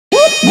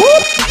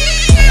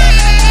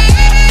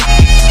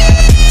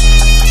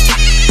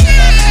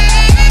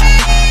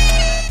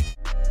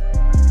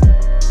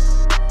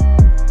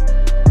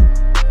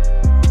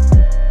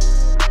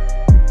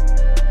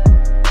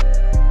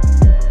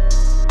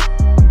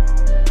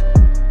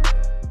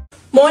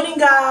Morning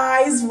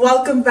guys,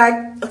 welcome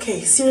back.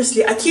 Okay,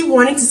 seriously, I keep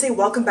wanting to say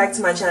welcome back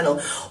to my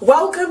channel.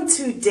 Welcome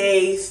to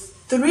day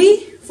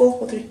 3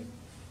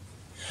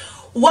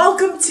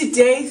 Welcome to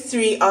day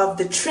 3 of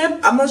the trip.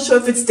 I'm not sure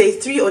if it's day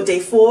 3 or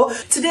day 4.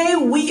 Today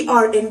we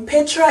are in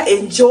Petra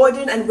in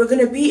Jordan, and we're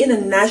going to be in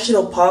a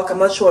national park. I'm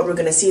not sure what we're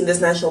going to see in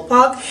this national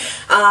park.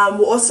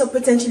 We're also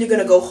potentially going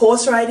to go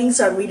horse riding,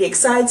 so I'm really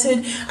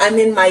excited. I'm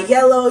in my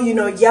yellow, you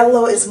know,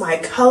 yellow is my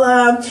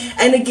color.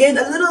 And again,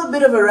 a little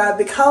bit of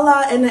Arabic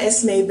color. And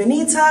esme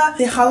benita.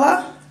 The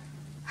hala?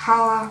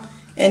 Hala.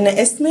 And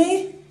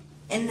esme?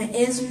 And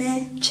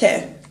isme?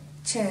 Che.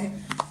 Che.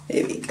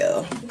 There we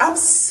go. I'm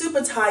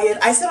super tired.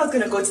 I said I was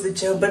gonna go to the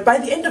gym, but by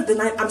the end of the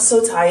night I'm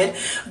so tired.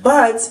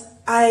 But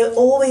I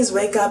always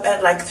wake up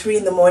at like 3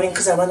 in the morning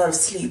because I run out of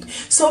sleep.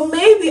 So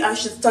maybe I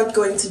should start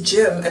going to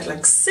gym at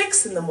like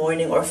 6 in the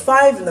morning or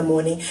 5 in the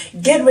morning,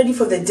 get ready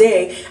for the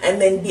day, and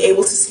then be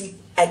able to sleep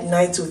at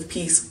night with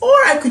peace. Or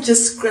I could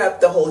just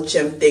scrap the whole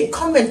gym thing.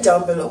 Comment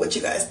down below what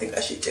you guys think I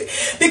should do,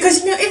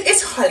 because you know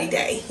it's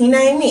holiday, you know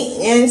what I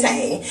mean, you know what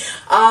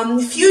I'm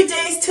saying. Few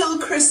days till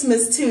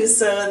Christmas too,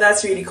 so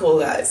that's really cool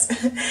guys.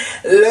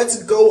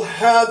 Let's go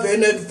have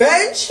an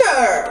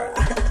adventure.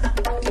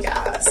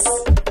 Yes.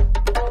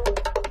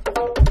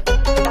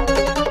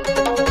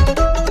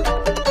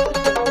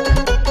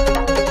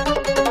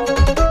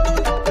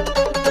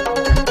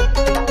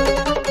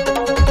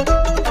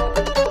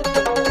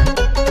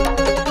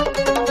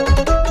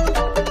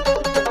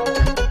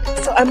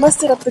 I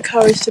mustered up the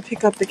courage to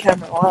pick up the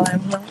camera while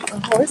I'm on a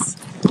horse,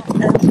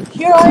 and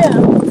here I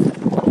am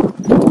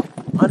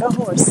on a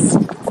horse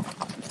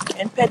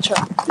in Petra.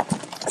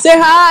 Say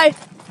hi!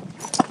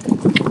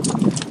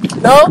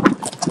 No?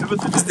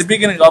 This is the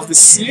beginning of the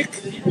seek.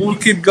 We'll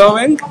keep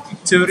going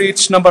to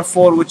reach number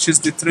 4, which is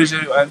the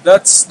treasure, and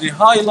that's the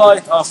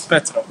highlight of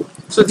Petra.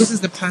 So this is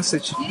the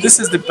passage. This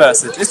is the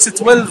passage. It's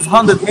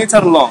 1200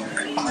 meter long.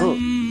 Oh.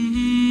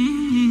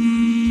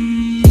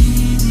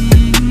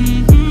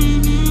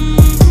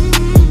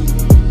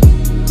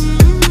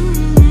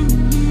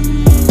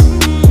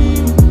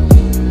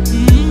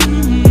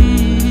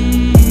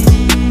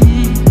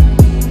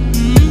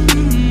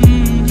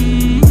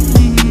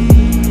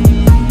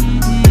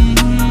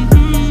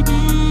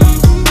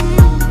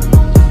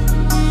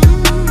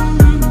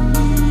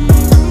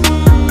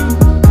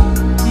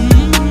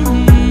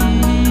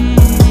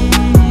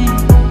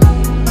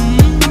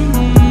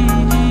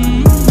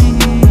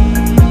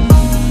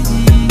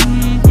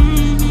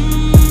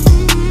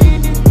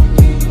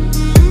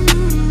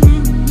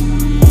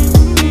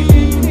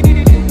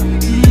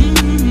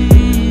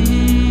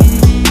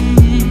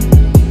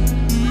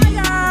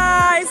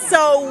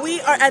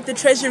 At the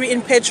treasury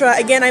in Petra.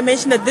 Again, I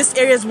mentioned that this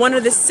area is one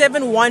of the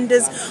 7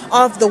 wonders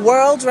of the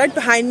world. Right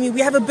behind me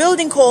we have a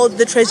building called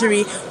the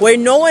treasury where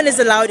no one is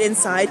allowed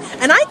inside,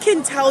 and I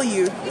can tell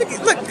you,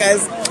 look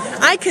guys,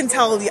 I can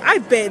tell you, I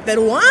bet that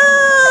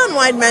one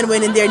white man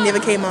went in there and never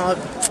came out.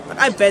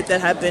 I bet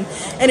that happened.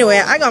 Anyway,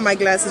 I got my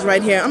glasses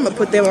right here. I'm gonna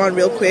put them on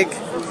real quick.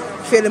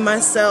 Feeling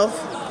myself,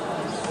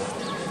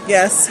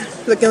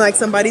 yes, looking like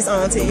somebody's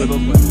auntie.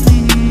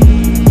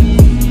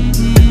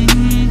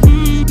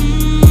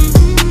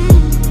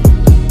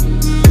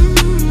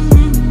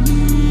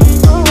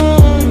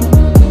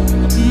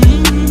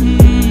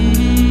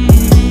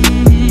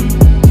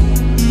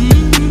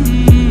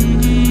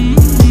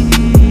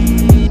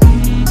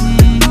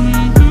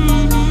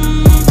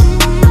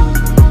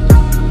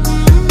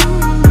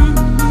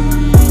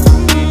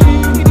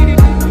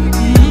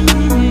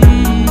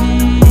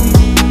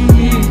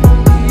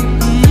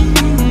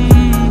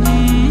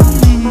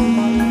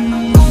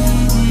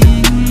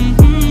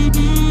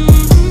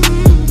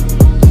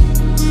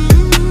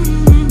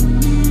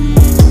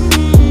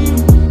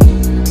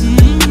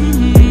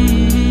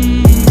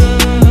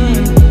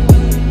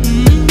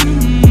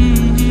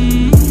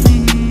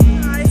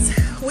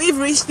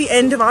 The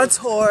end of our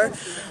tour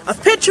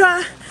of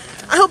Petra.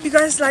 I hope you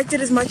guys liked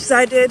it as much as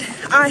I did.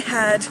 I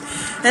had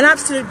an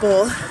absolute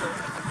ball.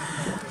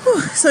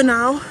 Whew. So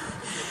now,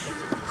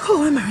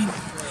 where am I?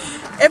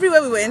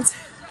 Everywhere we went,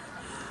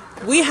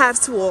 we have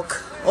to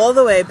walk all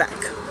the way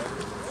back.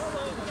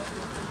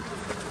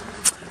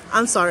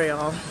 I'm sorry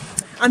y'all,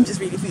 I'm just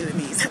really feeling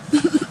these.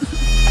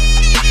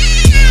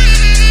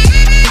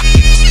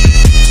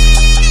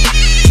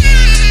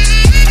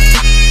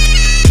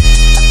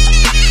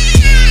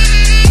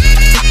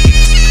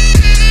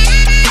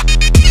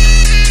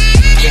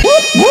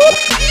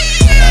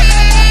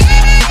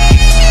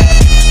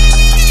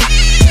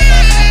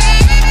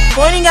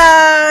 Morning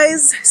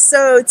guys!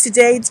 So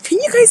today, can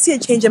you guys see a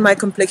change in my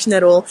complexion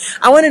at all?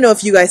 I want to know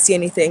if you guys see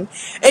anything.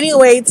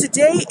 Anyway,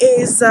 today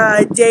is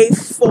day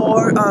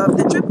 4 of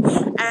the trip,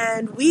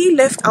 and we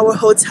left our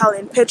hotel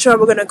in Petra.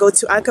 We're gonna go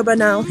to Aqaba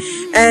now,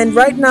 and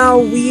right now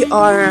we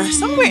are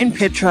somewhere in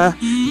Petra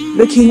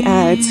looking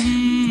at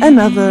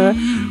another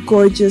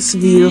gorgeous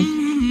view.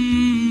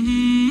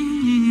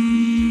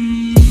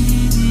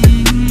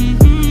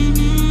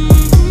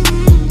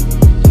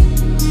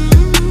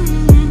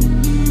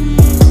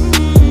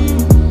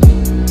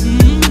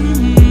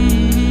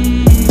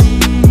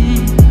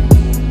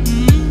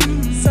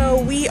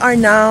 are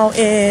now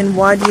in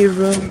Wadi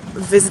Rum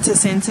Visitor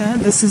Center.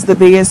 This is the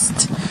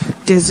biggest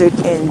desert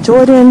in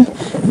Jordan.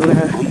 We're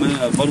gonna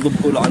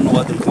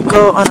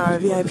go on our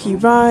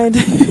VIP ride.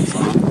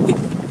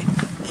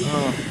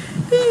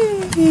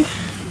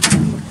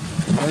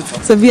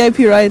 It's a VIP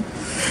ride.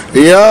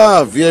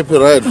 Yeah, VIP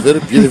ride, very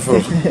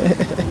beautiful.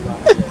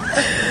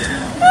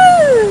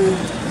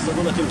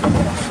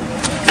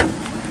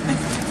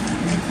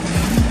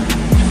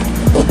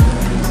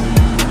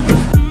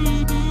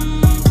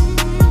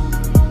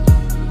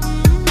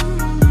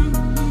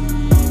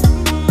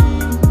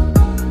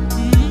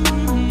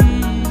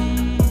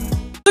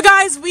 So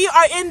guys, we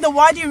are in the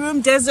Wadi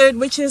Rum Desert,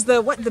 which is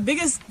the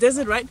biggest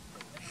desert, right?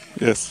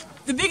 Yes.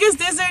 The biggest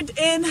desert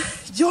in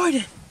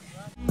Jordan.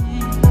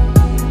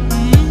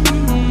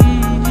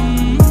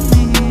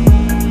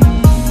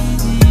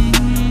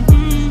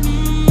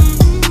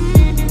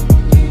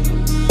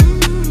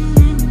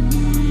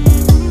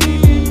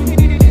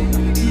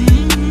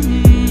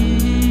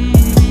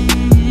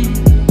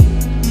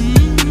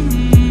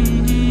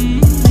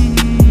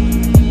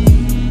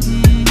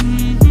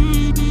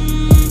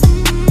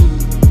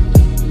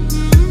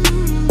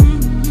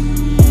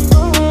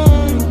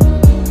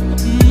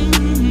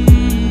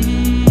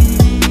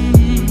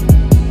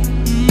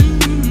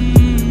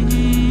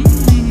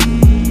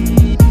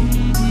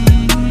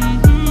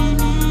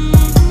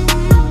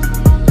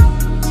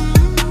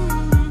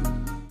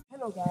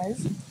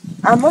 Guys,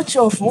 I'm not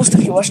sure if most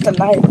of you watched the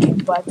Lion King,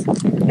 but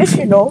if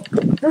you know,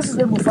 this is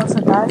where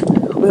Mufasa died,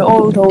 where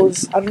all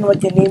those, I don't know what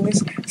their name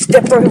is,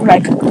 stepped on him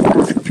like,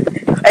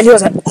 and he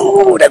was like,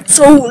 oh, that's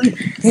so,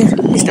 he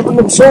stepped on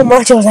him so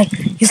much,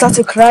 he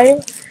started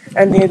crying,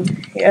 and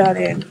then, yeah,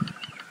 then,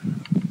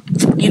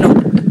 you know,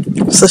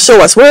 so show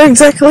us where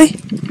exactly?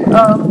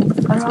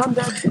 Around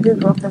that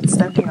big rock that's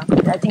standing up,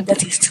 I think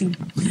that is true.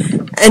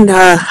 And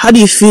how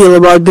do you feel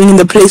about being in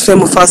the place where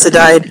Mufasa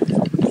died?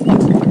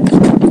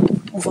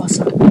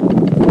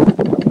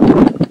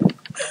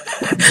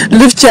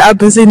 Lift your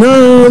up and say,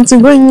 no, it's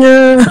going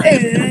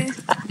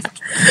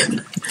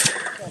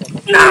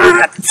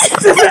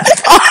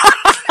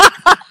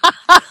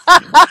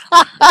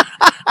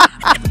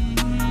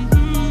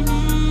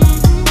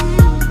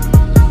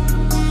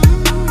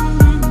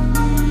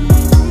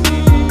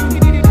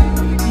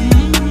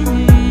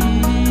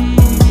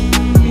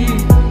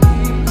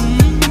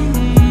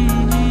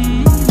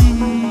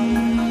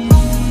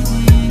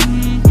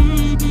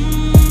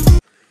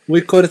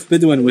We call it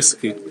Bedouin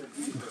whiskey.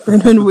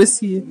 Bedouin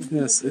whiskey.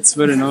 Yes, it's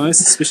very nice,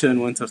 especially in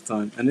winter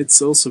time, and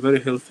it's also very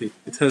healthy.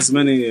 It has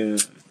many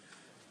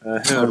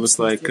herbs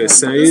like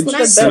sage,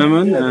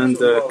 cinnamon, and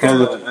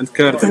cardamom.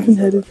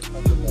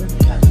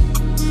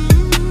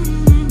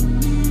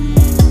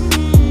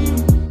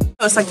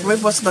 It's like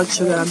rooibos without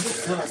sugar,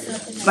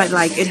 but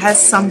like it has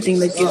something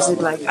that gives it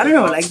like, I don't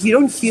know, like you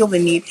don't feel the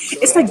need.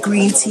 It's like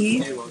green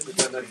tea,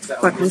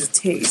 but with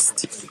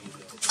taste.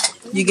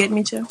 You get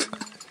me, Joe?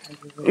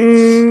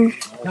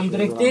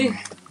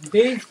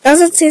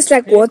 Does it taste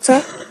like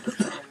water?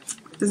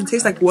 Does it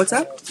taste like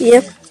water?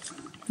 Yep.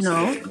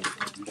 No.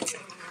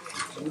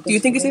 Do you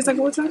think it tastes like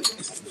water?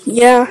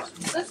 Yeah.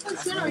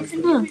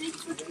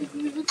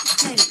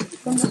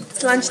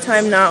 It's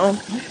lunchtime now.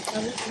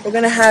 We're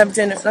gonna have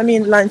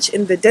lunch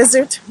in the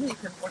desert.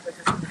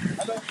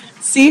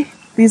 See,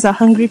 these are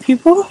hungry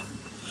people.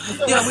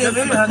 Yeah, we are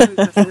very hungry.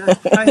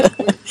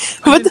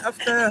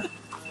 After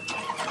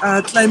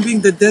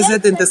climbing the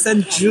desert in the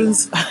sand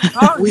dunes,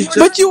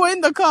 But you were in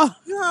the car.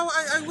 Yeah,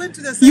 I went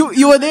to the sand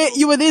You were there.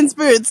 You were there in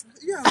spirit.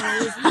 Yeah, I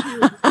was with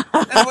you.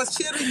 And I was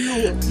cheering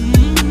you.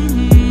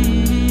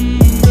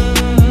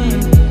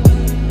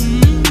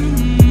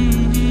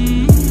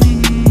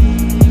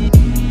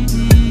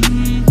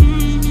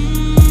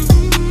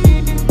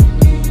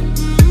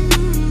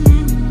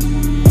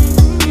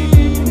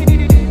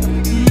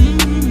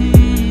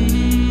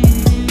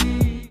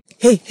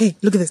 Hey,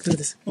 look at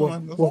this.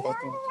 Whoa.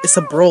 It's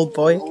a brawl,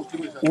 boy.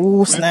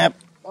 Ooh, snap.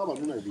 Oh,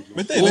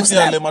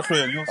 snap.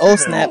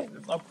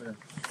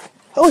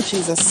 Oh,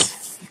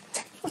 Jesus.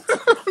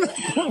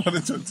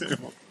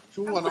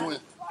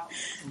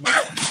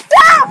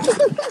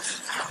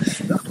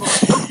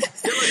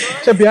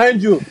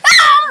 Behind you.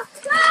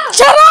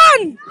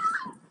 Sharon!